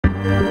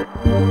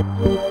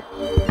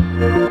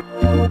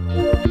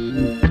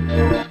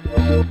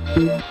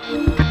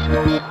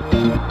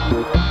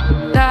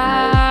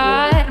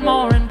Got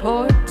more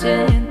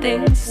important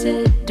things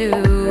to do.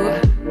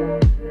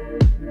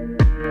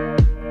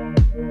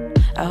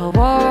 I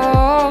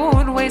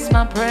won't waste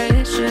my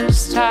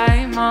precious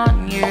time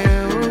on you.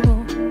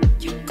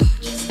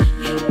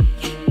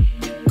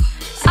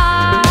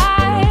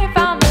 I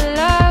found the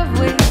love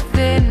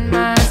within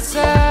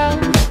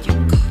myself.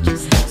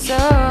 So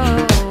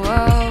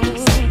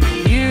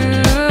you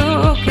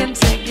can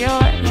take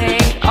your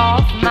hate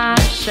off my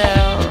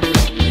shelf.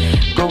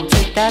 Go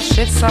take that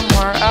shit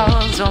somewhere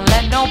else. Don't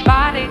let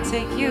nobody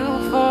take you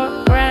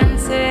for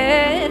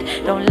granted.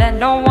 Don't let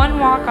no one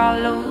walk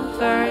all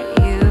over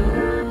you.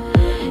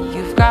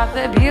 You've got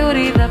the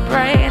beauty, the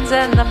brains,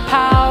 and the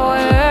power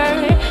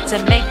to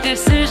make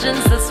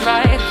decisions that's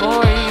right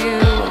for you.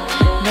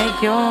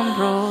 Make your own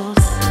rules.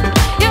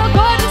 You're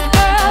gorgeous,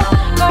 girl.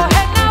 Go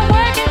ahead now,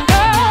 work it,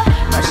 girl.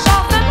 Brush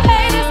off them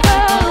haters,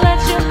 girl. Let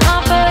your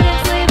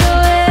confidence lead the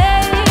way.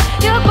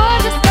 You're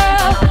gorgeous,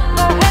 girl.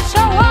 Go ahead,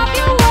 show off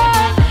your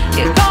worth.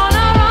 You're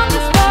gonna run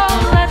this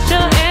world. Let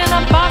your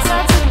inner boss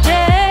out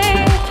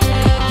today.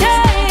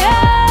 Yeah,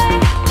 yeah.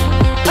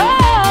 Oh.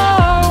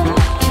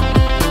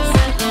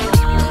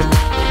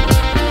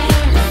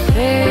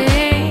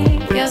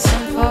 Think you're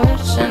some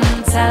fortune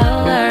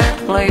teller,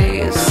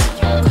 please.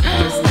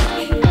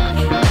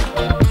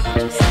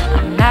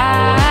 I'm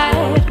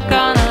not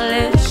gonna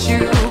let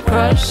you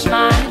crush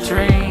my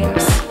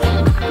dreams.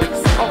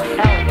 Oh,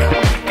 hell no.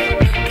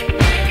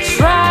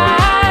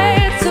 Try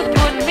to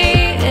put me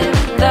in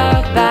the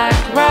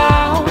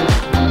background.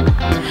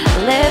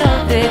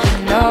 Little did you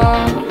know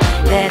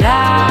that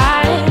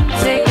I'm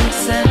taking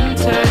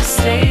center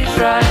stage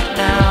right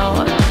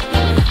now.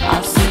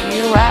 I'll see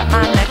you at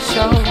my next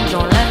show.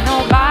 Don't let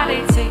nobody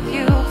take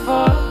you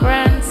for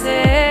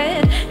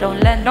granted. Don't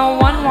let no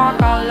one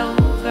walk all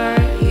over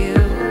you.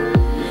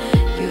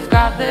 You've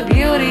got the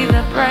beauty,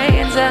 the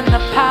brains, and the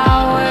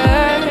power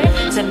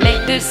to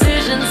make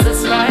decisions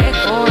that's right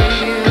for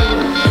you.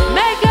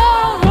 Make your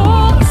own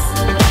rules.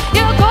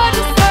 You're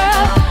gorgeous,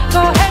 girl.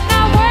 Go ahead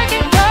now, work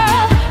it,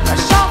 girl.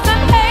 Brush off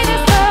them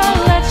haters, girl.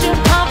 Let your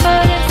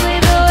confidence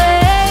lead the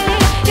way.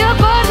 You're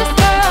gorgeous,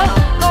 girl.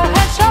 Go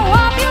ahead, show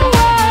off your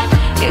worth.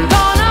 You're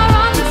gonna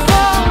run this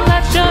world.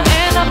 Let your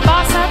inner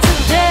boss out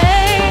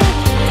today.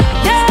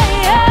 Yeah,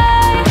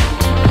 yeah.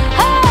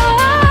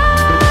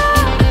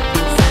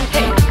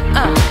 Hey,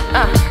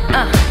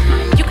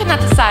 you cannot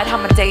decide how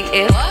my day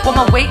is, what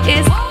my weight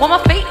is, what my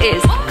fate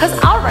is. Cause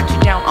I'll write you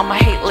down on my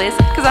hate list.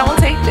 Cause I won't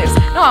take this.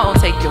 No, I won't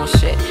take your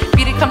shit.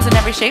 Beauty comes in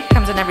every shape,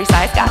 comes in every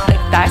size. Got thick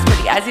thighs,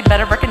 pretty eyes, you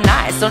better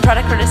recognize. Don't try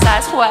to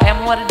criticize who I am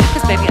and what I do.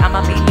 Cause baby,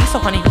 I'ma be me, so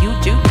honey, you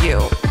do you.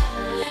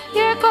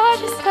 You're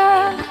gorgeous,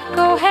 girl.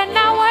 Go ahead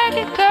now, work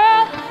it,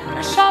 girl.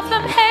 Brush off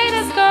them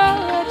haters, girl.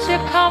 Let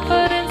your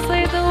confidence